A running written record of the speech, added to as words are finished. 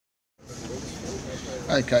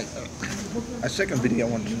Okay, a second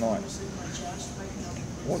video on tonight,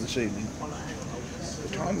 or this evening. The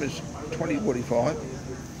time is 20:45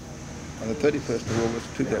 on the 31st of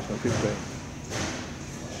August 2015.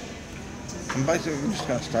 I'm basically just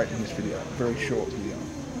going to state in this video, a very short video.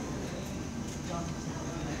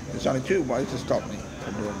 There's only two ways to stop me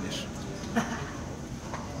from doing this.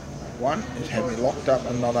 One is have me locked up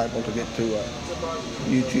and not able to get to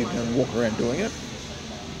YouTube and walk around doing it,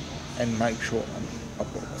 and make sure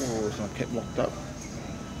I've got cords and I'm kept locked up.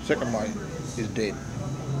 Second way is dead.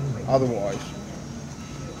 Otherwise,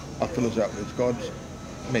 I fill us up with God's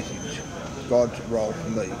message, God's role for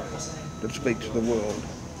me to speak to the world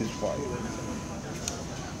this way.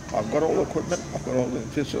 I've got all the equipment, I've got all the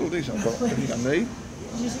facilities, I've got everything I need.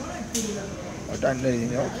 I don't need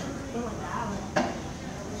anything else.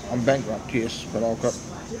 I'm bankrupt, yes, but I've got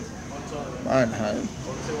my own home.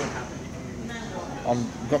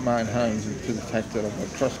 I've got my own home to the fact that I've got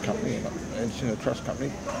a trust company, and it's in a trust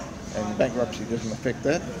company, and bankruptcy doesn't affect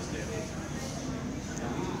that.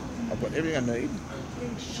 I've got everything I need.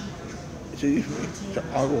 It's easy for me, so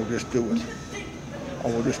I will just do it. I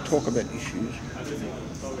will just talk about issues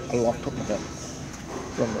I like talking about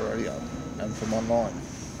from the radio and from online.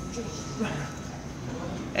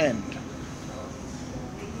 And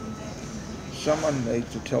someone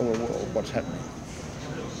needs to tell the world what's happening.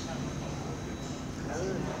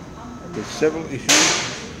 There's several issues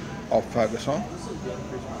I'll focus on.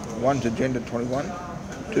 One's Agenda 21,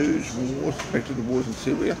 two's wars, especially the wars in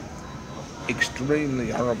Syria. Extremely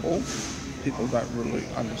horrible. People don't really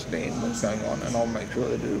understand what's going on, and I'll make sure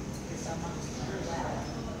they do.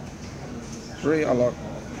 Two,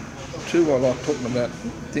 I like talking about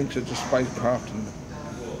things such as spacecraft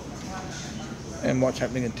and what's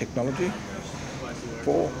happening in technology.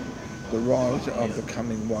 4, the rise of the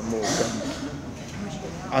coming one world government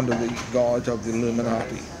under the guise of the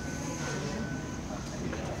Illuminati.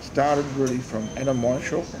 Started really from Adam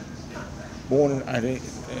Weishaupt, born in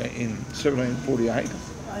 1748,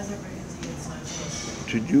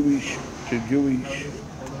 to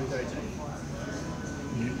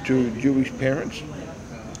Jewish parents,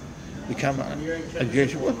 become a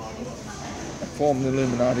Jesuit, formed the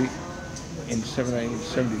Illuminati in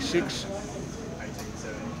 1776,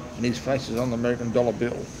 and his face is on the American dollar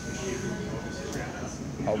bill.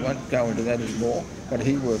 I won't go into that anymore, but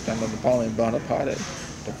he worked under Napoleon Bonaparte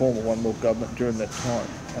to form a one world government during that time,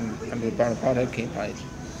 under the Bonaparte campaigns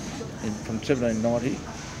from 1790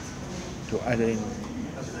 to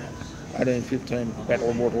 1815, Battle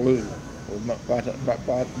of Waterloo, where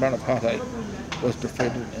Bonaparte was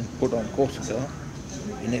defeated and put on Corsica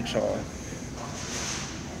in exile.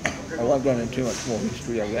 I won't go into too much more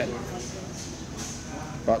history of that,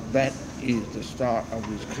 but that is the start of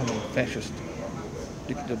this coming fascist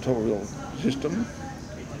dictatorial system,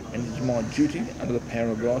 and it's my duty under the power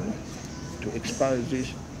of God to expose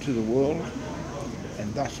this to the world,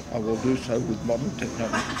 and thus I will do so with modern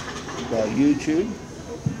technology, via YouTube,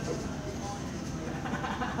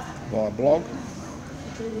 via blog,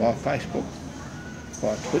 via Facebook,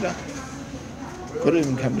 via Twitter. Could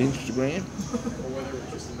even come to Instagram.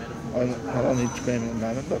 I'm not on Instagram at the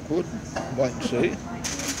moment, but I could. Wait and see.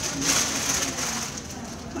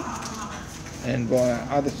 And via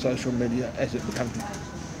other social media as it becomes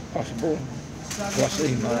possible, plus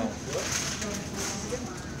email.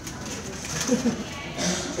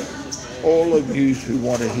 All of you who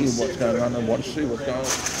want to hear what's going on and want to see what's going on,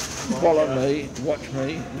 follow me, watch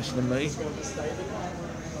me, listen to me.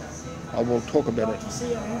 I will talk about it.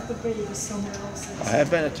 I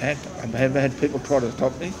have been attacked. I have had people try to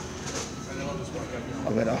stop me.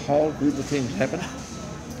 I've had a whole group of things happen,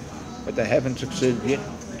 but they haven't succeeded yet,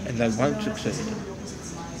 and they won't succeed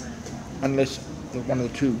unless one of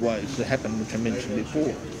the two ways that happen, which I mentioned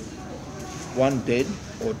before. One dead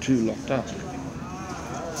or two locked up.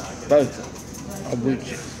 Both of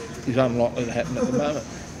which is unlikely to happen at the moment.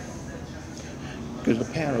 Because the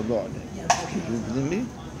power of God is within me,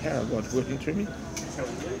 the power of God's working through me,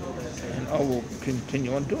 and I will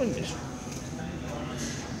continue on doing this.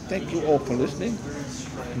 Thank you all for listening,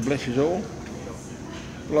 and bless you all.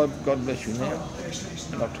 God bless you now,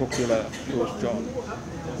 and I'll talk to you later. Yours, John.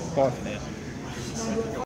 Bye for now.